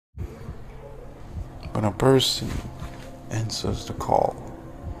When a person answers the call,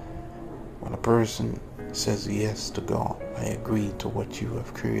 when a person says yes to God, I agree to what you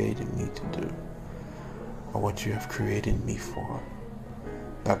have created me to do, or what you have created me for,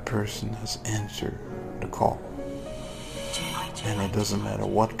 that person has answered the call. And it doesn't matter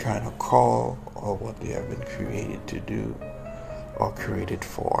what kind of call or what they have been created to do or created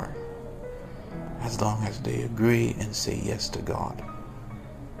for, as long as they agree and say yes to God.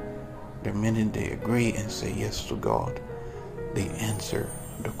 The minute they agree and say yes to God, they answer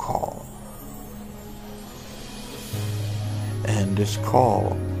the call. And this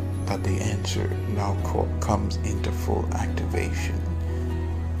call that they answer now comes into full activation.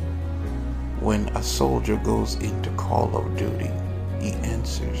 When a soldier goes into call of duty, he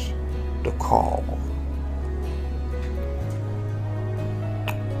answers the call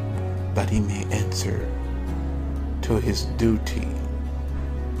that he may answer to his duty.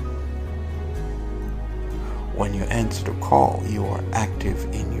 When you answer the call, you are active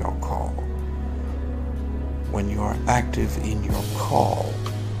in your call. When you are active in your call,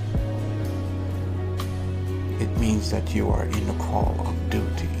 it means that you are in a call of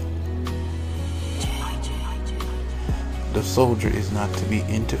duty. The soldier is not to be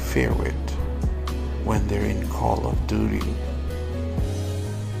interfered with when they're in call of duty.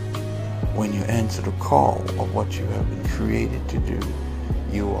 When you answer the call of what you have been created to do,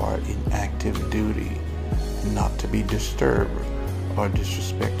 you are in active duty, not to be disturbed or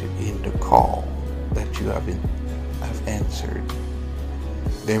disrespected in the call that you have answered.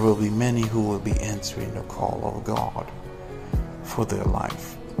 There will be many who will be answering the call of God for their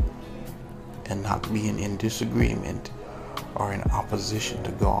life and not being in disagreement or in opposition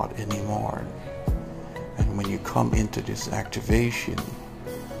to God anymore. And when you come into this activation,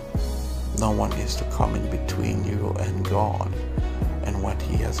 no one is to come in between you and God and what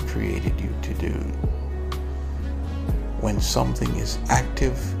He has created you to do. When something is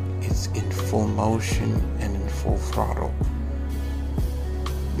active, it's in full motion and in full throttle.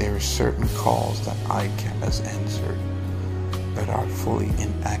 There are certain calls that ICAM has answered that are fully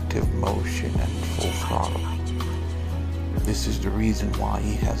in active motion and full throttle. This is the reason why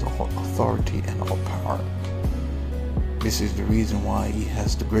He has all authority and all power. This is the reason why He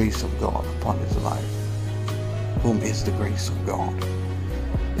has the grace of God upon His life. Whom is the grace of God?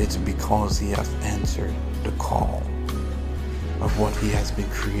 It's because He has answered the call of what He has been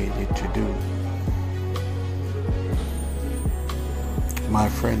created to do. My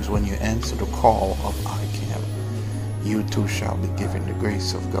friends, when you answer the call of ICAM, you too shall be given the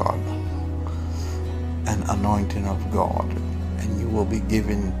grace of God, an anointing of God, and you will be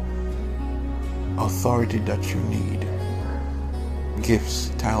given authority that you need,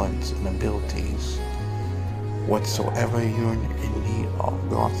 gifts, talents, and abilities. Whatsoever you're in need of,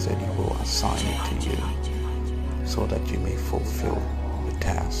 God said He will assign it to you so that you may fulfill the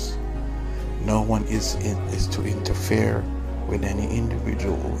task. No one is to interfere with any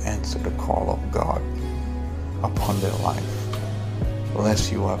individual who answer the call of God upon their life,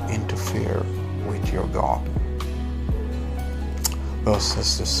 unless you have interfered with your God. Thus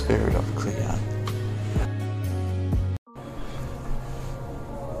says the Spirit of Cleon.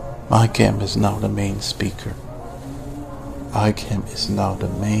 ICAM is now the main speaker. ICAM is now the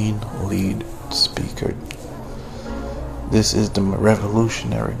main lead speaker. This is the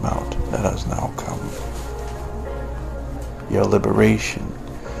revolutionary mount that has now come. Your liberation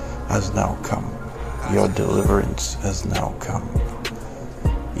has now come. Your deliverance has now come.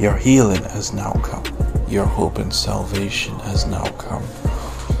 Your healing has now come. Your hope and salvation has now come.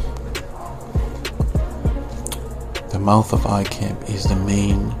 The mouth of ICAM is the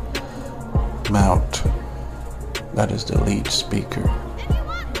main mount. That is the lead speaker.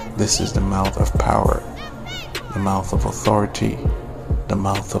 This is the mouth of power, the mouth of authority, the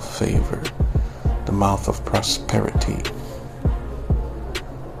mouth of favor, the mouth of prosperity,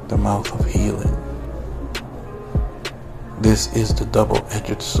 the mouth of healing. This is the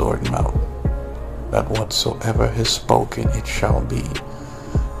double-edged sword mouth, that whatsoever is spoken it shall be,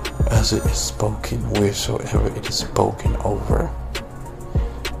 as it is spoken wheresoever it is spoken over.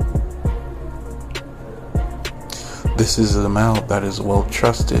 This is the mouth that is well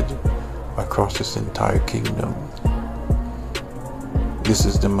trusted across this entire kingdom. This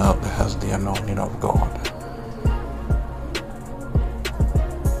is the mouth that has the anointing of God.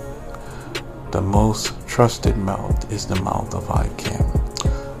 The most trusted mouth is the mouth of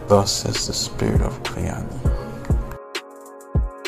ICAM. Thus says the Spirit of Cleon.